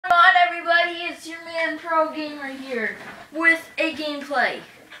7 Pro game right here with a gameplay.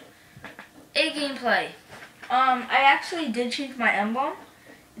 I actually did change my emblem.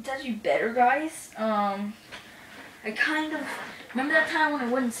 It's actually better, guys. I kind of remember that time when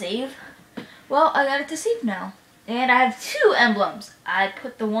it wouldn't save. Well, I got it to save now, and I have 2 emblems. I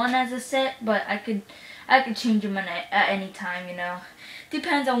put the one as a set, but I could change them at any time. You know,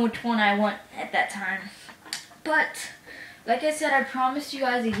 depends on which one I want at that time. But like I said, I promised you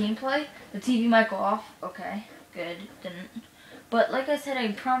guys a gameplay. The TV might go off. Okay, good. Didn't. But like I said,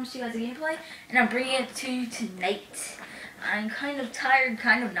 I promised you guys a gameplay, and I'm bringing it to you tonight. I'm kind of tired,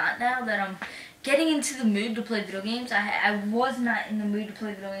 kind of not now that I'm getting into the mood to play video games. I was not in the mood to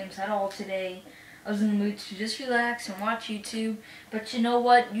play video games at all today. I was in the mood to just relax and watch YouTube. But you know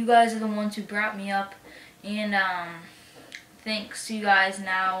what? You guys are the ones who brought me up. And thanks to you guys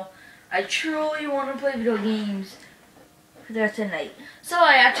now, I truly want to play video games for the rest of the night. So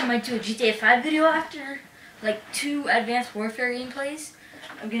I actually might do a GTA 5 video after like 2 Advanced Warfare gameplays.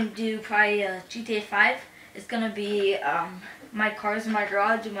 I'm going to do probably GTA 5. It's going to be my cars in my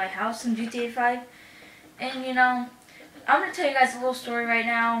garage in my house in GTA 5. And you know, I'm going to tell you guys a little story right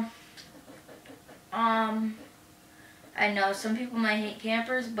now. I know some people might hate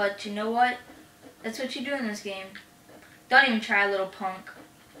campers, but you know what? That's what you do in this game. Don't even try, little punk.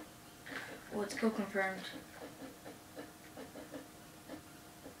 Oh, it's co-confirmed.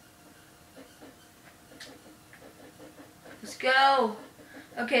 Let's go.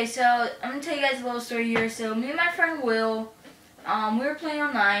 Okay, so I'm going to tell you guys a little story here. So me and my friend Will, we were playing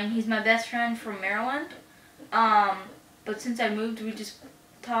online. He's my best friend from Maryland. But since I moved, we just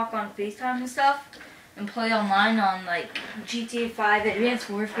talk on FaceTime and stuff and play online on like GTA 5, Advanced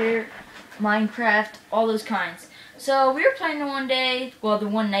Warfare, Minecraft, all those kinds. So we were playing the one day, well the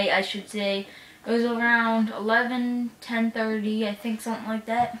one night I should say. It was around 10:30, I think, something like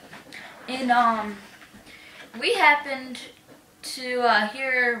that. And we happened to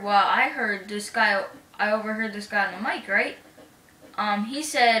hear, well, I heard this guy, I overheard this guy on the mic, right? He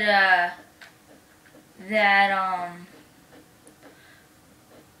said that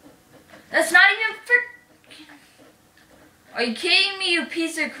that's not even freaking. Are you kidding me, you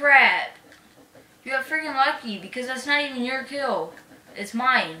piece of crap? You got freaking lucky because that's not even your kill. It's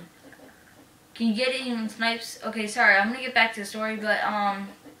mine. Can you get it even snipes? Okay, sorry, I'm gonna get back to the story, but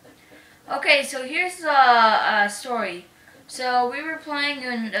okay, so here's the story. So we were playing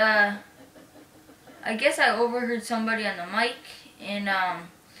and I guess I overheard somebody on the mic, and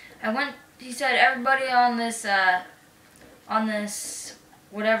he said everybody on this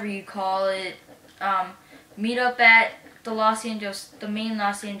whatever you call it, meet up at the main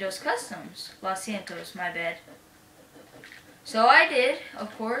Los Angeles Customs. Los Santos, my bad. So I did,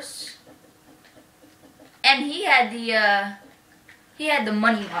 of course. And he had the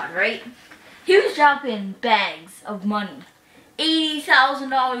money mod, right? He was dropping bags of money.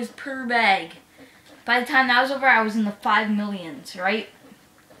 $80,000 per bag. By the time that was over, I was in the 5 millions, right?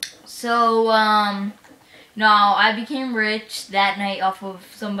 So, no, I became rich that night off of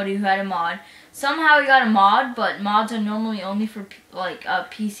somebody who had a mod. Somehow he got a mod, but mods are normally only for like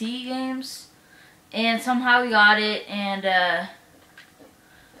PC games. And somehow he got it, and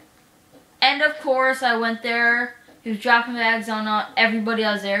of course I went there. He was dropping bags on everybody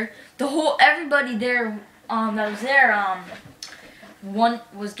that was there. Everybody there that was there one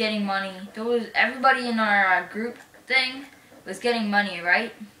was getting money. Everybody in our group thing was getting money,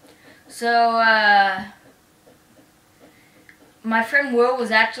 right? So my friend Will was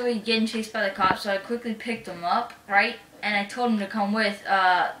actually getting chased by the cops, so I quickly picked him up, right? And I told him to come with.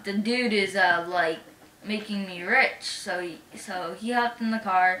 The dude is like making me rich, so he hopped in the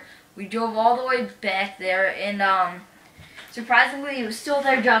car. We drove all the way back there, and surprisingly, he was still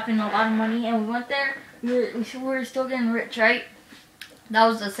there dropping a lot of money. And we went there. We were still getting rich, right? That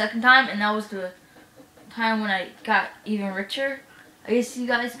was the second time, and that was the time when I got even richer. I guess you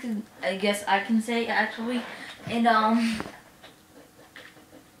guys could. I guess I can say actually, and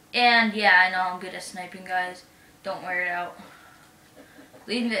yeah, I know I'm good at sniping, guys. Don't wear it out.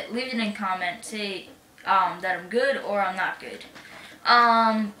 Leave it in comment. Say that I'm good or I'm not good.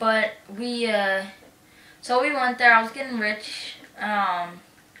 But so we went there. I was getting rich.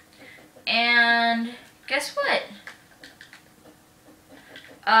 And guess what?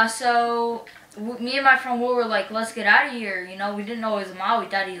 So me and my friend Will were like, let's get out of here. You know, we didn't know it was a mod. We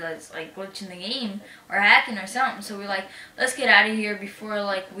thought he was like glitching the game or hacking or something. So we're like, let's get out of here before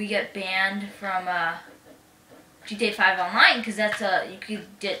like we get banned from GTA 5 Online, because that's you could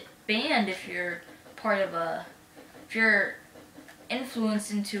get banned if you're part of if you're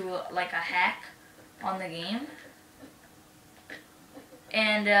influenced into like a hack on the game.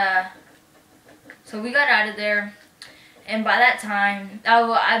 And So we got out of there, and by that time,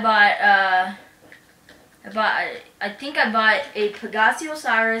 I think I bought a Pegasus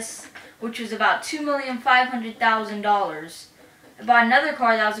Osiris, which was about $2,500,000. I bought another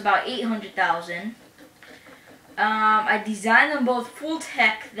car that was about $800,000. I designed them both full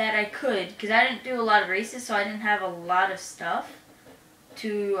tech that I could, because I didn't do a lot of races, so I didn't have a lot of stuff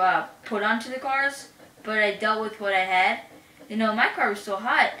to put onto the cars. But I dealt with what I had. You know, my car was still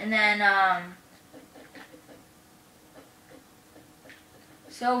hot, and then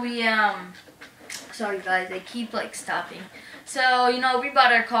so we sorry guys, I keep like stopping. So, you know, we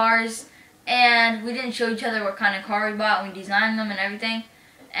bought our cars, and we didn't show each other what kind of car we bought. We designed them and everything.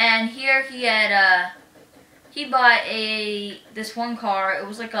 And here he had he bought this one car. It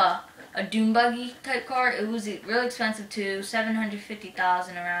was like a dune buggy type car. It was really expensive too,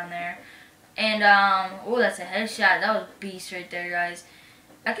 $750,000 around there. And oh, that's a headshot. That was a beast right there, guys.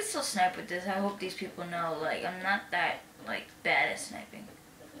 I can still snipe with this. I hope these people know, like, I'm not that like bad at sniping.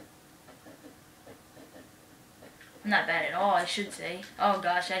 I'm not bad at all, I should say. Oh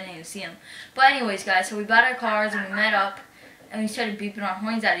gosh, I didn't even see him. But anyways, guys, so we bought our cars and we met up and we started beeping our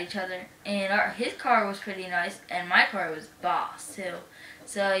horns at each other. And his car was pretty nice, and my car was boss too.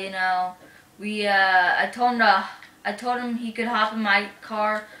 So, you know, we I told him he could hop in my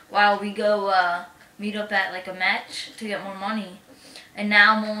car while we go meet up at like a match to get more money. And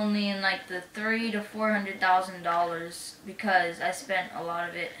now I'm only in like the $300,000 to $400,000 because I spent a lot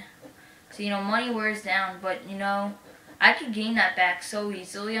of it. So, you know, money wears down, but, you know, I could gain that back so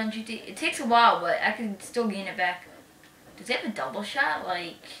easily on GT. It takes a while, but I could still gain it back. Does it have a double shot?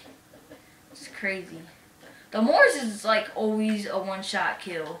 Like, it's crazy. The Moors is, like, always a one-shot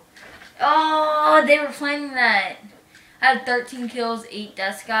kill. Oh, they were planning that. I had 13 kills, 8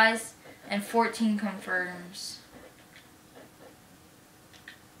 deaths, guys, and 14 confirms.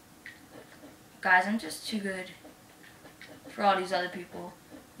 Guys, I'm just too good for all these other people.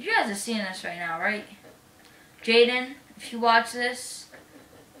 You guys are seeing this right now, right? Jaden, if you watch this,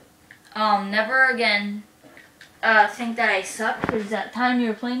 never again think that I suck, because that time you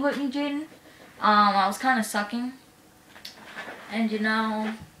were playing with me, Jaden, I was kind of sucking. And, you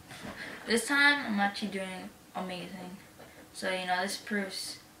know, this time I'm actually doing amazing. So, you know, this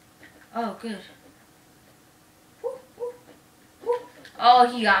proves... Oh, good. Woo, woo, woo. Oh,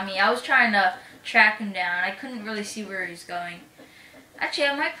 he got me. I was trying to track him down. I couldn't really see where he's going. Actually,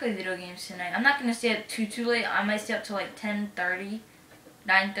 I might play video games tonight. I'm not going to stay up too late. I might stay up till like 10:30,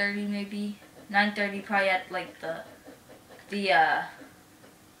 9:30 maybe. 9:30 probably at like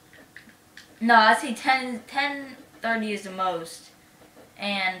no, I'd say 10:30 is the most,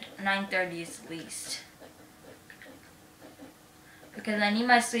 and 9:30 is the least. Because I need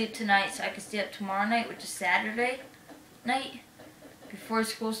my sleep tonight so I can stay up tomorrow night, which is Saturday night, before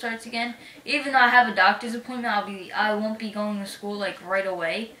school starts again. Even though I have a doctor's appointment, I won't be going to school like right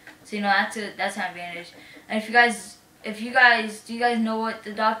away. So, you know, that's an advantage. And if you guys do you guys know what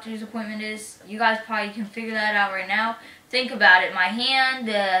the doctor's appointment is? You guys probably can figure that out right now. Think about it. My hand,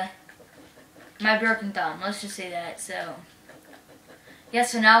 my broken thumb. Let's just say that. So, yeah.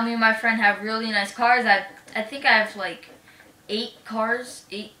 So now me and my friend have really nice cars. I think I have like 8 cars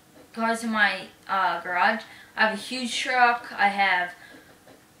in my garage. I have a huge truck. I have,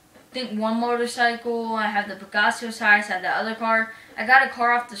 I think, 1 motorcycle. I have the Pegasus Osiris. I have the other car. I got a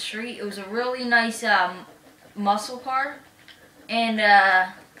car off the street. It was a really nice muscle car, and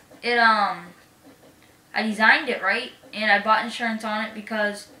I designed it right, and I bought insurance on it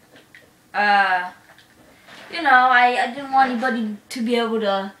because you know, I didn't want anybody to be able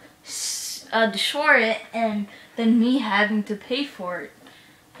to destroy it and then me having to pay for it.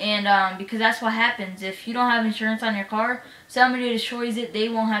 And because that's what happens if you don't have insurance on your car. Somebody destroys it, they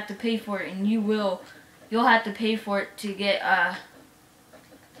won't have to pay for it, and you'll have to pay for it to get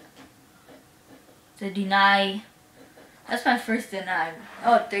to deny. That's my first deny.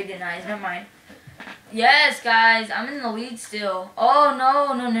 Oh, 3 denies. Never mind. Yes, guys, I'm in the lead still. Oh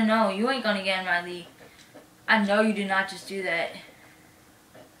no! You ain't gonna get in my lead. I know you did not just do that.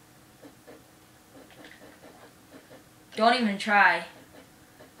 Don't even try.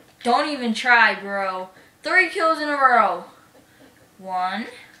 Don't even try, bro. 3 kills in a row. 1.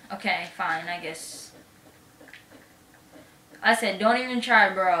 Okay, fine, I guess. I said, don't even try,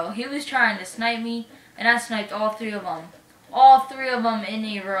 bro. He was trying to snipe me, and I sniped all 3 of them. All 3 of them in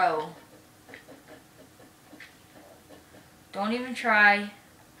a row. Don't even try.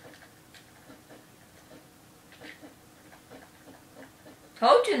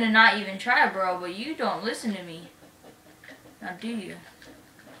 Told you to not even try, bro, but you don't listen to me. Now, do you?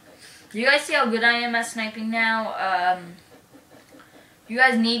 Do you guys see how good I am at sniping now? You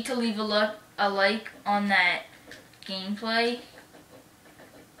guys need to leave a a like on that gameplay.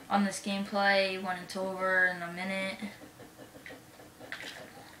 On this gameplay when it's over in a minute.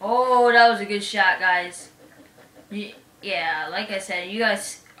 Oh, that was a good shot, guys. Yeah, like I said, you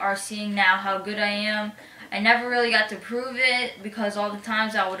guys are seeing now how good I am. I never really got to prove it because all the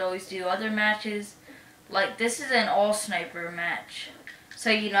times I would always do other matches. Like, this is an all-sniper match. So,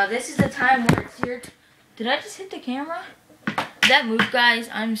 you know, this is the time where it's your... Did I just hit the camera? Did that move, guys?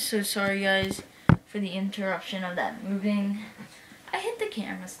 I'm so sorry, guys, for the interruption of that moving. I hit the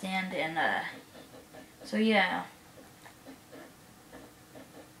camera stand and, so yeah.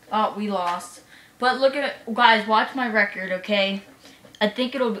 Oh, we lost. But look at it, guys, watch my record, okay? I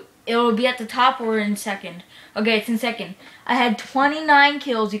think it'll be at the top or in second. Okay, it's in second. I had 29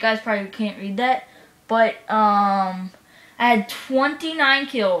 kills. You guys probably can't read that. But, I had 29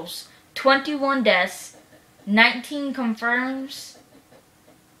 kills, 21 deaths, 19 confirms,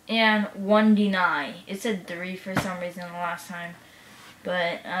 and 1 deny. It said 3 for some reason the last time.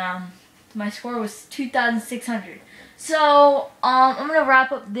 But, my score was 2,600. So, I'm going to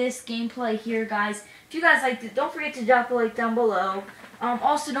wrap up this gameplay here, guys. If you guys liked it, don't forget to drop a like down below.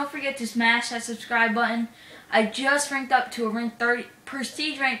 Also, don't forget to smash that subscribe button. I just ranked up to a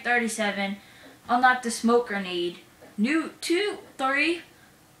prestige rank 37. Unlocked the smoke grenade. Three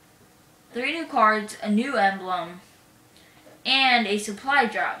new cards, a new emblem, and a supply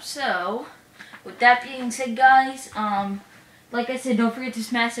drop. So, with that being said, guys, like I said, don't forget to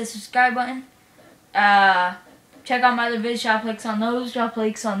smash that subscribe button. Check out my other vids, drop likes on those, drop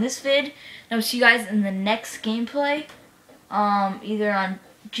likes on this vid. And I'll see you guys in the next gameplay. Either on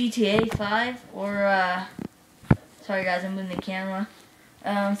GTA 5 or, sorry guys, I'm moving the camera.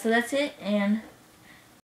 So that's it, and